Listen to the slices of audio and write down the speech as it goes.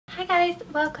Hey guys,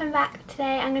 welcome back.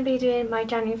 Today I'm going to be doing my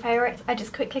January favourites. I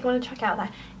just quickly want to check out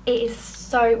that it is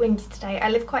so windy today. I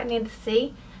live quite near the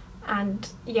sea and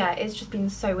yeah, it's just been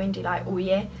so windy like all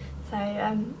year.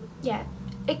 So yeah,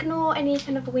 ignore any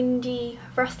kind of windy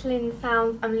rustling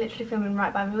sounds. I'm literally filming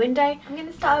right by my window. I'm going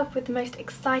to start off with the most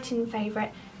exciting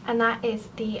favourite, and that is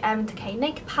the Decay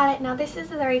Naked palette. Now this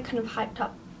is a very kind of hyped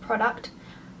up product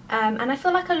and I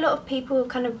feel like a lot of people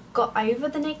kind of got over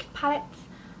the Naked palettes,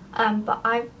 but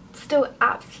I still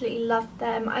absolutely love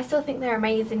them. I still think they're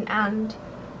amazing, and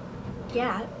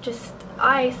yeah, just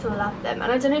I still love them. And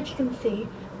I don't know if you can see,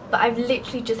 but I've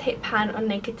literally just hit pan on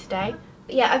Naked today.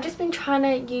 But yeah, I've just been trying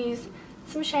to use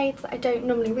some shades that I don't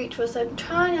normally reach for, so I'm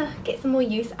trying to get some more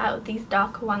use out of these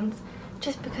darker ones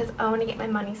just because I want to get my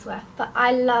money's worth. But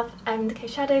I love Decay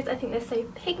shadows. I think they're so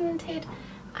pigmented,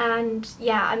 and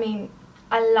yeah, I mean,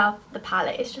 I love the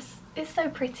palette. It's so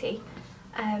pretty.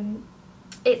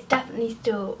 It's definitely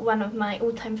still one of my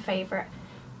all-time favourite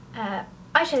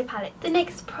eyeshadow palettes. The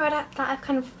next product that I've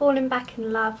kind of fallen back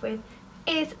in love with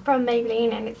is from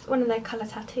Maybelline, and it's one of their colour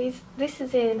tattoos. This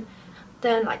is in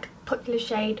the like popular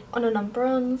shade On and On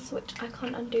Bronze, which I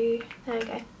can't undo. There we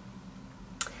go.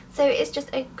 So it's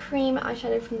just a cream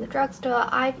eyeshadow from the drugstore.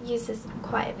 I've used this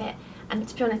quite a bit, and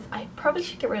to be honest, I probably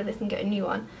should get rid of this and get a new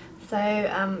one. So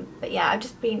but yeah, I've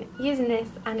just been using this,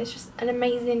 and it's just an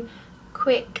amazing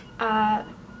quick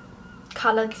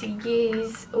colour to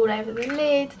use all over the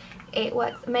lid. It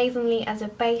works amazingly as a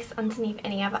base underneath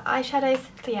any other eyeshadows.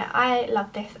 So yeah, I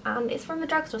love this, and it's from the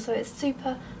drugstore, so it's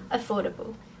super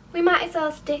affordable. We might as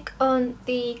well stick on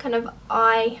the kind of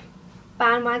eye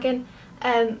bandwagon. So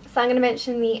I'm going to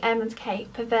mention the Decay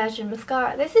Perversion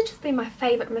mascara. This has just been my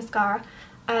favourite mascara.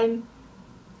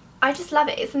 I just love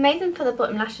it. It's amazing for the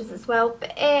bottom lashes as well,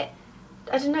 but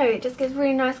I don't know, it just gives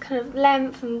really nice kind of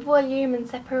length and volume and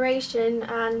separation,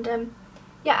 and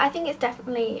yeah, I think it's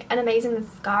definitely an amazing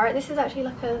mascara. This is actually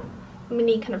like a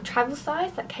mini kind of travel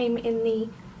size that came in the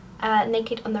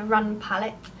Naked on the Run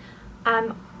palette.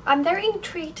 I'm very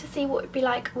intrigued to see what it would be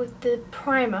like with the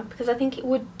primer, because I think it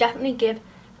would definitely give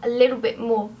a little bit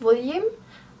more volume,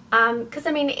 because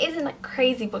I mean, it isn't like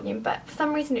crazy volume, but for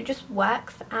some reason it just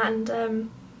works, and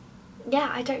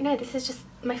yeah, I don't know, this is just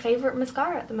my favourite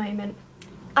mascara at the moment.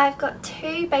 I've got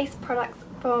two base products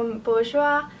from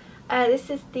Bourjois. This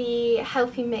is the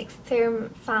Healthy Mix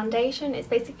Serum Foundation. It's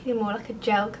basically more like a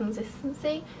gel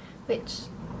consistency, which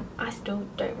I still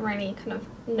don't really kind of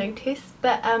notice.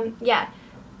 But yeah,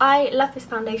 I love this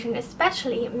foundation,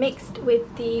 especially mixed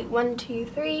with the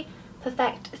 123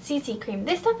 Perfect CC cream.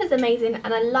 This stuff is amazing,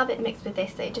 and I love it mixed with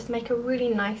this. They just make a really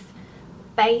nice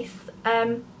base.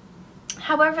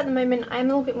 However, at the moment I'm a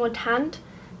little bit more tanned,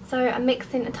 so I'm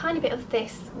mixing a tiny bit of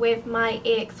this with my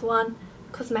EX1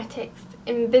 Cosmetics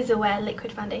Invisiwear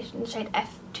liquid foundation in the shade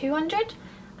F200.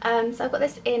 So I've got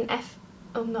this in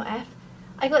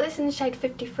I got this in the shade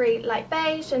 53 light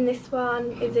beige, and this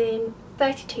one is in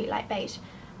 32 light beige.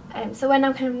 So when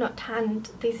I'm kind of not tanned,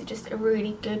 these are just a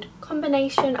really good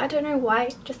combination. I don't know why,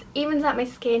 it just evens out my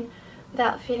skin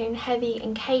without feeling heavy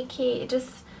and cakey. It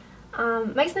just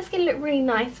makes my skin look really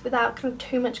nice without kind of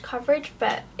too much coverage,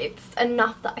 but it's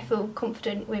enough that I feel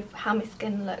confident with how my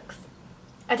skin looks.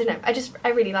 I don't know, I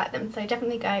really like them, so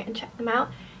definitely go and check them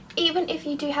out. Even if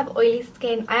you do have oily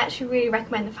skin, I actually really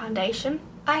recommend the foundation.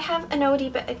 I have an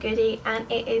oldie but a goodie,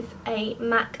 and it is a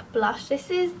MAC blush.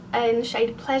 This is in the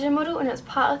shade Pleasure Model, and it's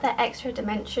part of their Extra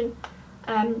Dimension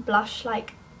blush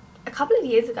like a couple of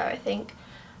years ago, I think.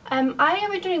 I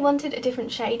originally wanted a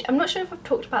different shade. I'm not sure if I've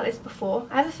talked about this before.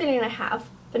 I have a feeling I have,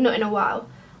 but not in a while.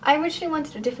 I originally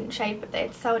wanted a different shade, but they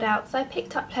had sold out, so I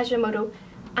picked up Pleasure Model,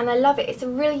 and I love it. It's a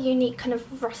really unique kind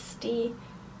of rusty,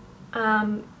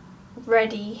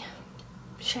 reddy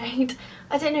shade.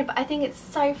 I don't know, but I think it's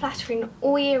so flattering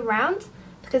all year round,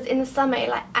 because in the summer it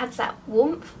like adds that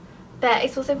warmth, but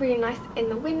it's also really nice in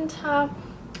the winter.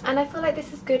 And I feel like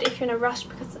this is good if you're in a rush,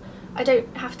 because I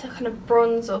don't have to kind of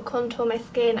bronze or contour my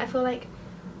skin. I feel like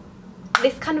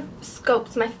this kind of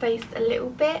sculpts my face a little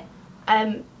bit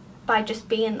by just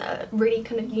being a really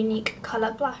kind of unique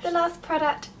colour blush. The last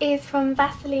product is from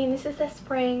Vaseline. This is their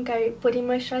Spray and Go Body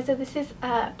Moisturiser. This is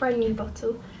a brand new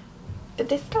bottle, but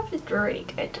this stuff is really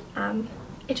good.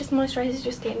 It just moisturises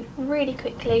your skin really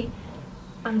quickly,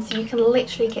 so you can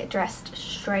literally get dressed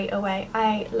straight away.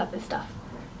 I love this stuff.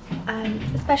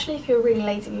 Especially if you're really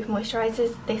lazy with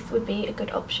moisturisers, this would be a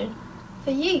good option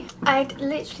for you. I'd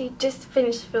literally just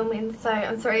finished filming, so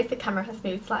I'm sorry if the camera has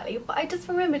moved slightly, but I just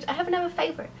remembered I have another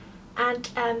favourite, and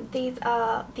these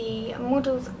are the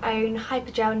Model's Own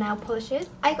Hypergel nail polishes.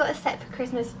 I got a set for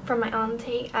Christmas from my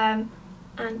auntie.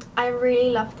 and I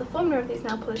really love the formula of these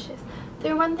nail polishes.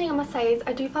 The one thing I must say is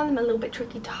I do find them a little bit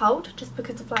tricky to hold just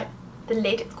because of like the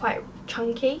lid, it's quite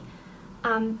chunky,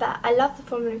 but I love the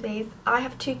formula of these. I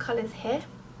have two colours here.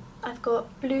 I've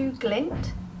got Blue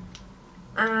Glint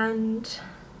and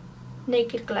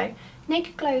Naked Glow.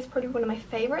 Naked Glow is probably one of my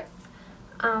favourites,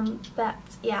 but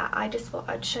yeah, I just thought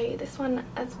I'd show you this one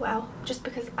as well just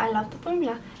because I love the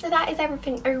formula. So that is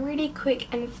everything, a really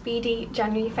quick and speedy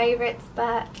January favourites,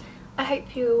 but I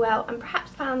hope you were well and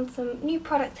perhaps found some new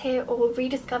products here or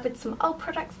rediscovered some old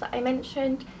products that I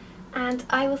mentioned, and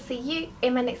I will see you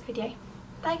in my next video.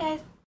 Bye guys!